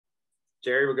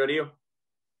Jerry, we'll go to you.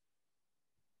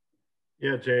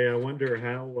 Yeah, Jay, I wonder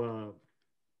how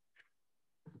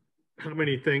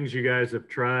many things you guys have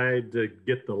tried to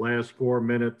get the last 4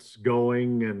 minutes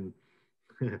going, and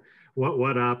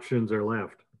what options are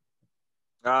left?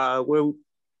 Well,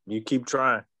 you keep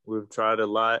trying. We've tried a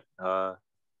lot, and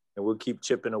we'll keep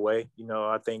chipping away.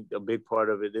 I think a big part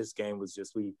of it this game was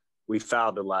just we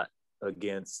fouled a lot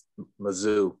against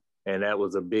Mizzou, and that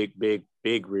was a big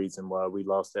reason why we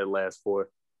lost that last four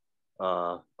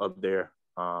up there.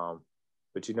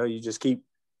 But you just keep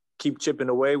chipping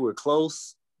away. We're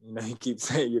close. You keep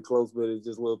saying you're close, but it's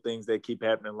just little things that keep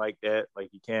happening like that. Like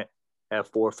you can't have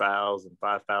 4 fouls and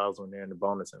 5 fouls when they're in the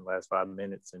bonus in the last 5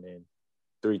 minutes, and then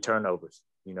 3 turnovers.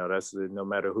 That's no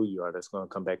matter who you are, that's going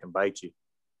to come back and bite you.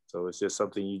 So it's just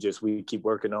something we keep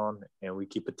working on and we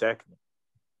keep attacking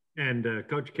it. And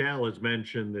Coach Cal has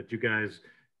mentioned that you guys,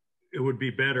 it would be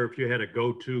better if you had a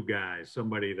go-to guy,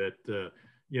 somebody that,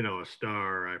 a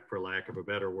star, for lack of a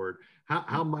better word.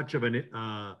 How much of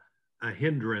a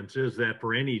hindrance is that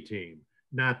for any team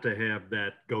not to have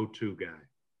that go-to guy?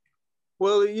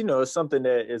 Well, it's something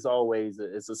that is always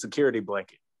it's a security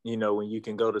blanket. When you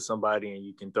can go to somebody and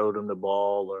you can throw them the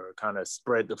ball or kind of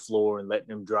spread the floor and let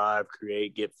them drive,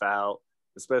 create, get fouled,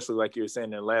 especially like you were saying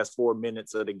in the last 4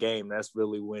 minutes of the game, that's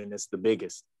really when it's the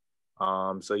biggest.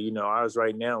 So, ours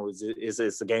right now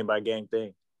it's a game-by-game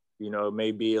thing. It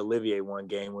may be Olivier one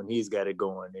game when he's got it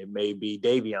going. It may be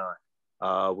Davion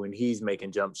when he's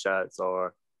making jump shots,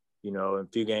 or, in a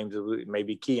few games, it may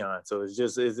be Keon. So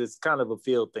it's kind of a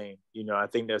field thing. I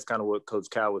think that's kind of what Coach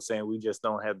Kyle was saying. We just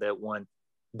don't have that one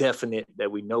definite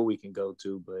that we know we can go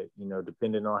to, but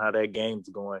depending on how that game's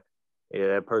going,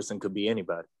 that person could be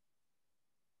anybody.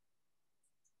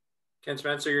 Ken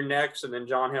Spencer, you're next, and then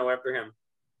John Hill after him.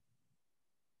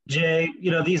 Jay,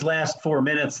 these last 4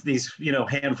 minutes, these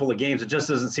handful of games, it just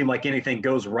doesn't seem like anything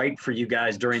goes right for you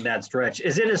guys during that stretch.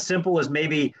 Is it as simple as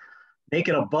maybe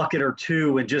making a bucket or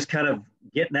two and just kind of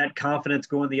getting that confidence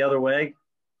going the other way?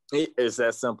 It's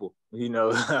that simple.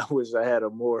 I wish I had a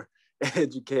more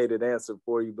educated answer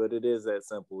for you, but it is that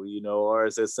simple, or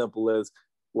it's as simple as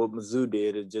what Mizzou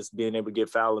did, and just being able to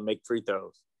get fouled and make free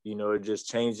throws. It just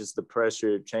changes the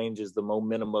pressure, it changes the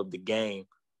momentum of the game.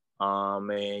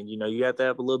 And you have to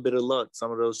have a little bit of luck.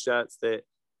 Some of those shots that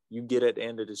you get at the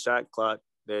end of the shot clock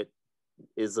that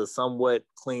is a somewhat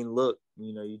clean look,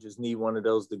 you just need one of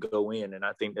those to go in. And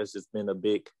I think that's just been a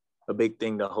big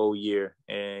thing the whole year.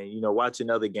 And,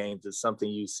 watching other games is something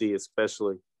you see,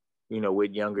 especially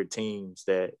with younger teams,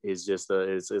 that is just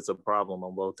it's a problem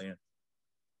on both ends.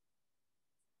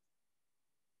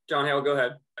 John Hale, go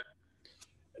ahead.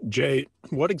 Jay,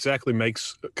 what exactly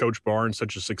makes Coach Barnes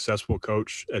such a successful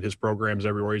coach at his programs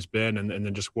everywhere he's been? And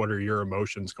then just what are your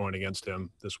emotions going against him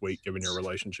this week, given your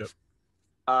relationship?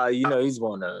 He's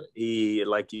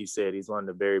like you said, he's one of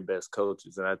the very best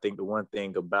coaches. And I think the one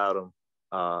thing about him,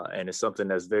 and it's something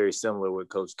that's very similar with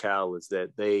Coach Cal, is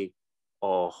that they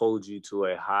hold you to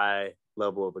a high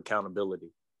level of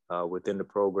accountability within the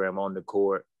program, on the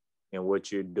court, and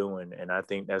what you're doing. And I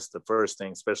think that's the first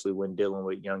thing, especially when dealing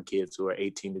with young kids who are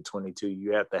 18 to 22.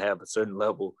 You have to have a certain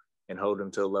level and hold them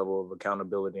to a level of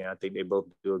accountability. And I think they both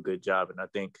do a good job. And I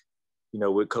think,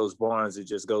 with Coach Barnes, it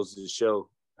just goes to show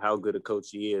how good a coach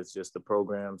he is. Just the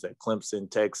programs at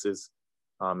Clemson, Texas,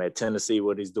 at Tennessee,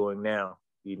 what he's doing now,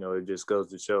 it just goes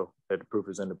to show that the proof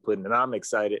is in the pudding. And I'm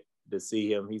excited to see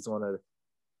him. He's one of the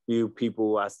few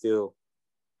people I still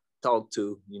talk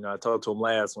to. I talked to him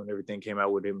last when everything came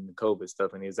out with him and the COVID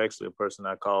stuff, and he's actually a person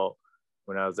I called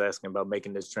when I was asking about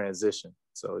making this transition.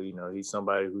 So, he's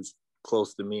somebody who's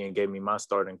close to me and gave me my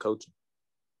start in coaching.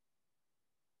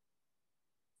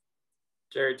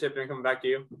 Jerry Tippin, coming back to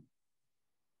you.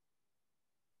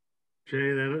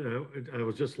 Jay, I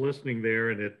was just listening there,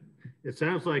 and it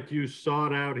sounds like you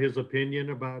sought out his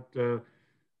opinion about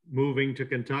moving to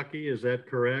Kentucky. Is that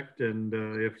correct? And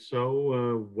if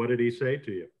so, what did he say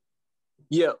to you?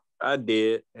 Yeah, I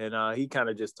did. And he kind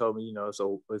of just told me,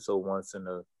 it's a once in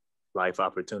a life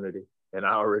opportunity. And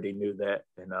I already knew that.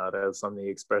 And that was something he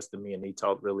expressed to me. And he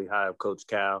talked really high of Coach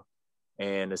Cal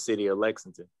and the city of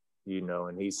Lexington,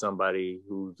 and he's somebody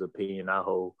whose opinion I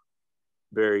hold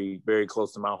very, very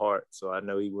close to my heart. So I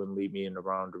know he wouldn't lead me in the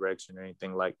wrong direction or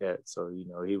anything like that. So,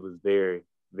 he was very,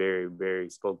 very, very,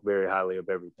 spoke very highly of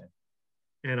everything.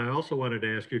 And I also wanted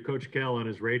to ask you, Coach Cal on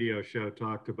his radio show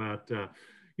talked about,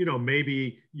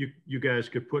 maybe you guys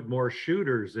could put more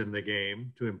shooters in the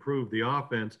game to improve the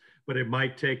offense, but it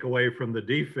might take away from the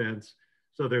defense.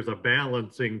 So there's a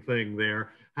balancing thing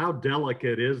there. How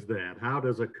delicate is that? How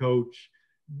does a coach,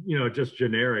 just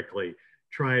generically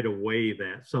try to weigh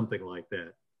that, something like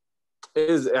that?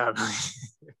 It's, I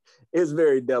mean, it's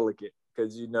very delicate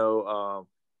because, you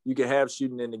can have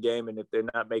shooting in the game, and if they're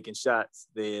not making shots,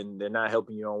 then they're not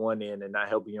helping you on one end and not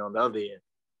helping you on the other end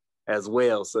as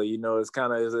well. So, it's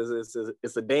kind of,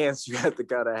 it's a dance you have to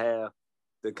kind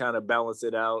of balance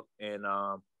it out. And,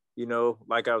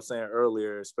 like I was saying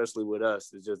earlier, especially with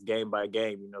us, it's just game by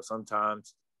game.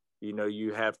 Sometimes,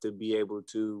 you have to be able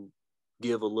to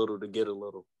give a little to get a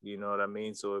little, you know what I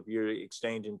mean? So if you're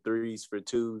exchanging threes for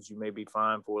twos, you may be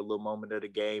fine for a little moment of the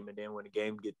game. And then when the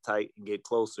game gets tight and get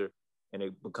closer and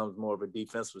it becomes more of a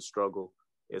defensive struggle,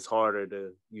 it's harder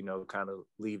to, kind of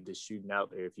leave the shooting out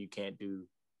there if you can't do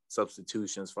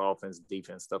substitutions for offense,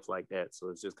 defense, stuff like that. So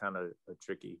it's just kind of a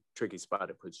tricky spot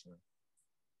to put you in.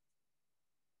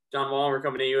 John Wall, we're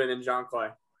coming to you, and then John Clay.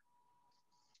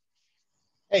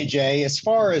 Hey, Jay, as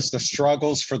far as the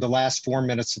struggles for the last 4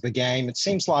 minutes of the game, it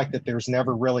seems like that there's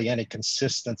never really any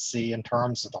consistency in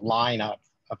terms of the lineup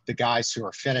of the guys who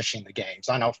are finishing the games.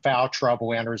 I know foul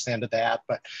trouble enters into that,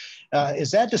 but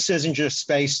is that decision just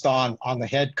based on the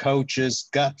head coach's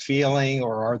gut feeling,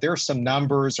 or are there some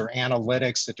numbers or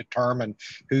analytics that determine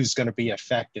who's going to be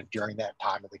effective during that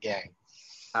time of the game?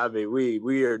 I mean,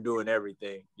 we are doing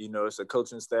everything. It's a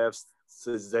coaching staff's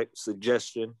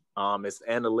suggestion. It's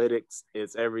analytics.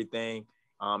 It's everything.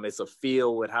 It's a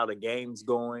feel with how the game's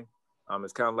going.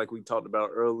 It's kind of like we talked about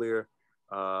earlier.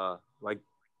 Like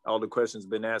all the questions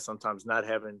been asked, sometimes not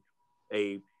having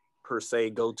a per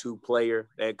se go-to player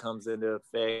that comes into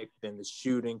effect, and the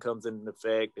shooting comes into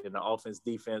effect, and the offense,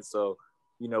 defense. So,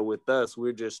 with us,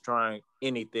 we're just trying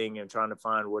anything and trying to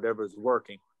find whatever's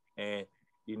working. And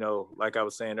like I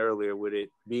was saying earlier, with it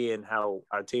being how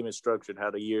our team is structured,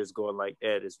 how the year is going like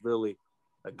that, it's really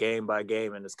a game by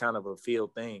game, and it's kind of a feel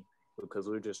thing because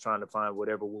we're just trying to find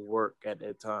whatever will work at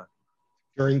that time.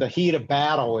 During the heat of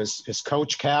battle, is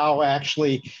Coach Cal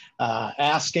actually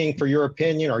asking for your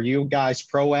opinion? Are you guys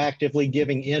proactively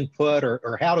giving input,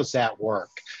 or how does that work?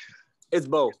 It's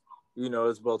both.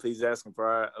 It's both. He's asking for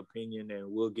our opinion,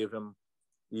 and we'll give him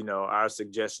our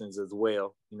suggestions as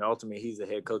well. Ultimately, he's a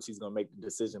head coach. He's going to make the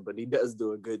decision, but he does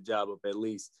do a good job of at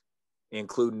least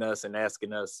including us and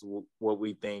asking us what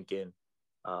we think and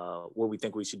what we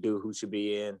think we should do, who should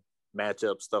be in,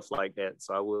 matchup, stuff like that.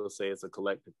 So I will say it's a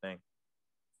collective thing.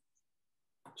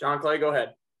 John Clay, go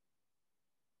ahead.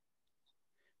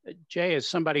 Jay, as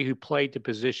somebody who played the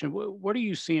position, what are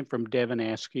you seeing from Devin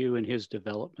Askew in his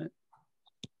development?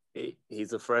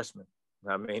 He's a freshman.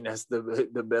 I mean, that's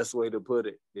the best way to put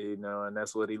it, and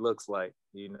that's what he looks like.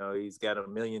 He's got a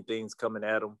million things coming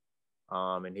at him,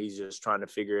 and he's just trying to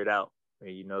figure it out.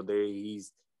 And,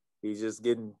 he's just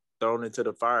getting thrown into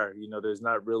the fire. There's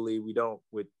not really,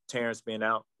 with Terrence being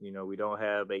out, we don't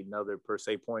have another per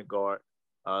se point guard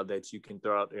that you can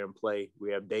throw out there and play.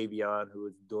 We have Davion, who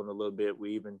is doing a little bit.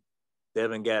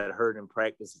 Devin got hurt in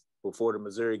practice before the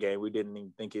Missouri game. We didn't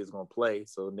even think he was going to play.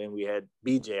 So then we had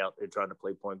BJ out there trying to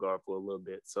play point guard for a little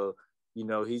bit. So,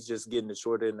 he's just getting the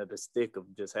short end of the stick of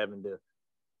just having to,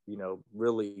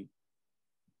 really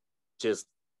just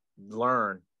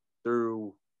learn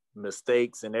through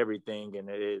mistakes and everything. And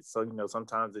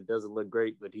sometimes it doesn't look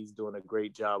great, but he's doing a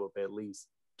great job of at least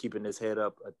keeping his head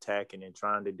up, attacking, and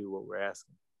trying to do what we're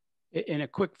asking. And a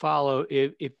quick follow,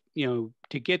 if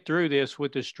to get through this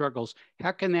with the struggles,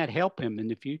 how can that help him in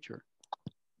the future?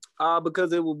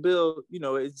 Because it will build,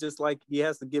 it's just like he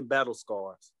has to get battle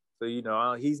scars. So,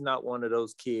 he's not one of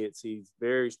those kids. He's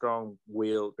very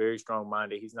strong-willed, very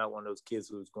strong-minded. He's not one of those kids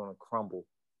who's going to crumble,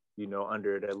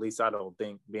 under it. At least I don't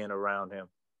think, being around him.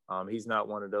 He's not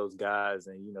one of those guys.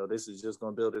 And, this is just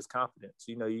going to build his confidence.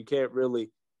 You can't really,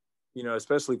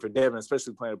 especially for Devin,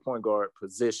 especially playing a point guard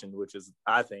position, which is,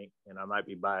 I think, and I might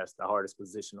be biased, the hardest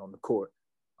position on the court.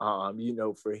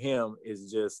 For him,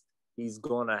 it's just he's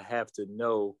going to have to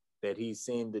know that he's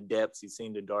seen the depths, he's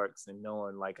seen the darks, and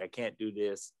knowing, like, I can't do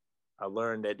this. I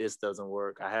learned that this doesn't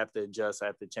work. I have to adjust. I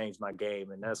have to change my game.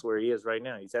 And that's where he is right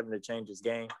now. He's having to change his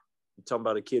game. You're talking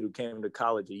about a kid who came to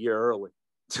college a year early,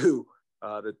 to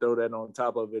throw that on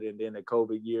top of it. And then a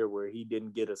COVID year where he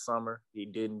didn't get a summer. He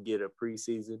didn't get a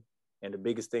preseason. And the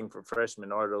biggest thing for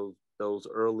freshmen are those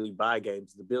early bye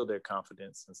games to build their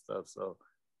confidence and stuff. So,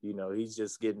 he's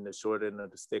just getting the short end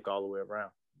of the stick all the way around.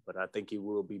 But I think he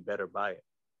will be better by it.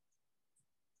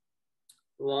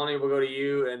 Lonnie, we'll go to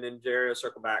you, and then Jerry will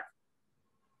circle back.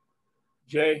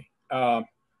 Jay, through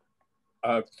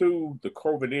the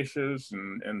COVID issues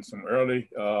and some early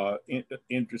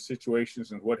injury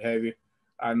situations and what have you,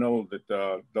 I know that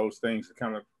those things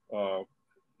kind of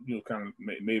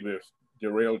maybe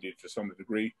derailed you to some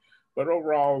degree. But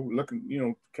overall, looking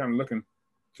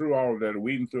through all of that,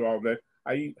 weeding through all of that,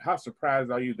 how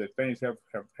surprised are you that things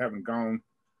haven't gone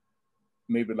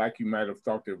maybe like you might have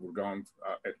thought they were going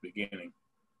at the beginning?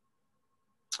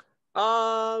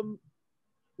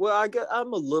 Well, I guess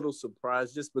I'm a little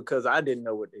surprised just because I didn't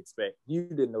know what to expect. You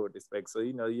didn't know what to expect. So,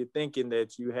 you're thinking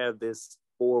that you have this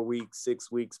 4 weeks,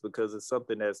 6 weeks because it's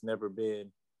something that's never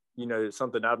been,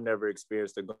 something I've never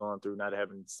experienced or gone through, not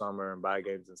having summer and bye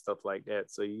games and stuff like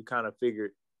that. So you kind of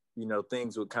figured,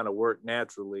 things would kind of work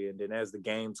naturally. And then as the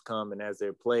games come and as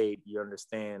they're played, you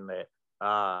understand that,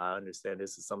 I understand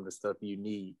this is some of the stuff you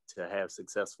need to have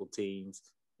successful teams.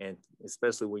 And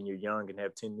especially when you're young and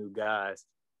have 10 new guys,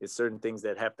 it's certain things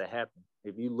that have to happen.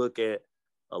 If you look at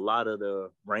a lot of the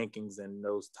rankings and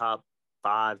those top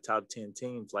 5, top 10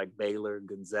 teams like Baylor,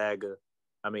 Gonzaga,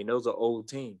 I mean, those are old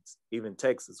teams. Even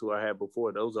Texas, who I had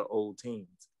before, those are old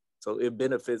teams. So it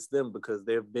benefits them because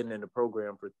they've been in the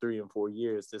program for 3 and 4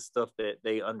 years. This stuff that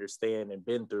they understand and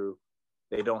been through,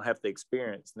 they don't have to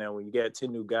experience. Now, when you get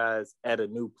 10 new guys at a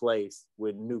new place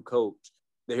with a new coach,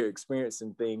 they're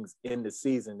experiencing things in the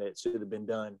season that should have been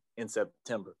done in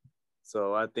September.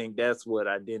 So I think that's what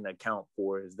I didn't account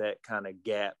for, is that kind of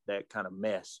gap, that kind of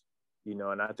mesh,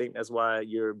 and I think that's why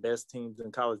your best teams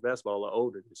in college basketball are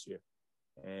older this year.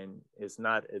 And it's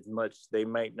not as much, they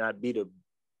might not be the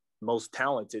most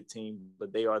talented team,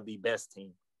 but they are the best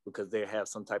team because they have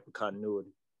some type of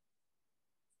continuity.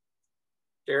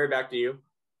 Jerry, back to you.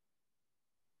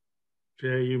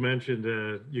 Jay, you mentioned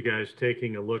you guys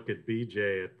taking a look at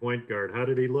BJ at point guard. How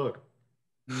did he look?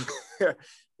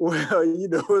 Well,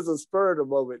 it was a spur of the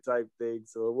moment type thing.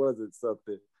 So it wasn't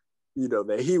something,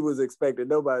 that he was expecting.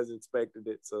 Nobody's expected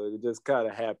it. So it just kind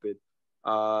of happened.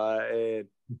 And,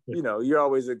 you're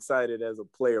always excited as a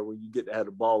player when you get to have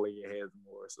the ball in your hands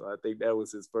more. So I think that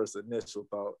was his first initial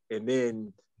thought. And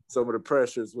then some of the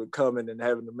pressures would come in and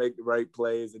having to make the right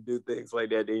plays and do things like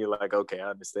that. Then you're like, okay, I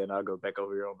understand. I'll go back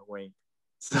over here on the wing.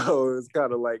 So it was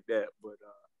kind of like that. But,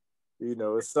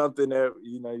 it's something that,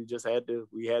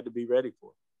 we had to be ready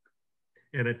for.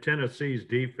 And Tennessee's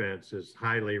defense is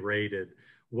highly rated.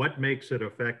 What makes it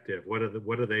effective? What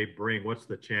do they bring? What's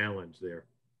the challenge there?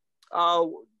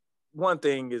 One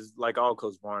thing is, like all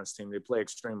Coach Barnes' team, they play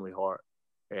extremely hard,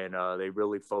 and they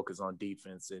really focus on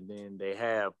defense. And then they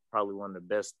have probably one of the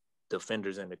best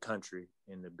defenders in the country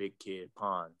in the big kid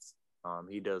Pons.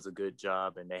 He does a good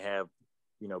job, and they have,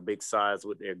 big size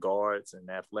with their guards and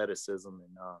athleticism.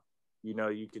 And,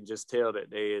 you can just tell that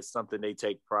there is something they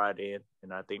take pride in.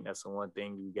 And I think that's the one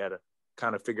thing you got to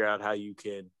kind of figure out how you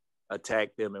can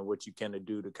attack them and what you can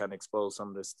do to kind of expose some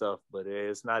of this stuff. But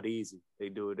it's not easy. They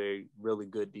do it. They're really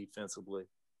good defensively.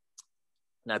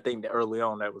 And I think that early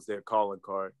on, that was their calling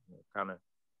card. Kind of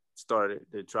started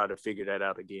to try to figure that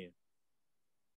out again.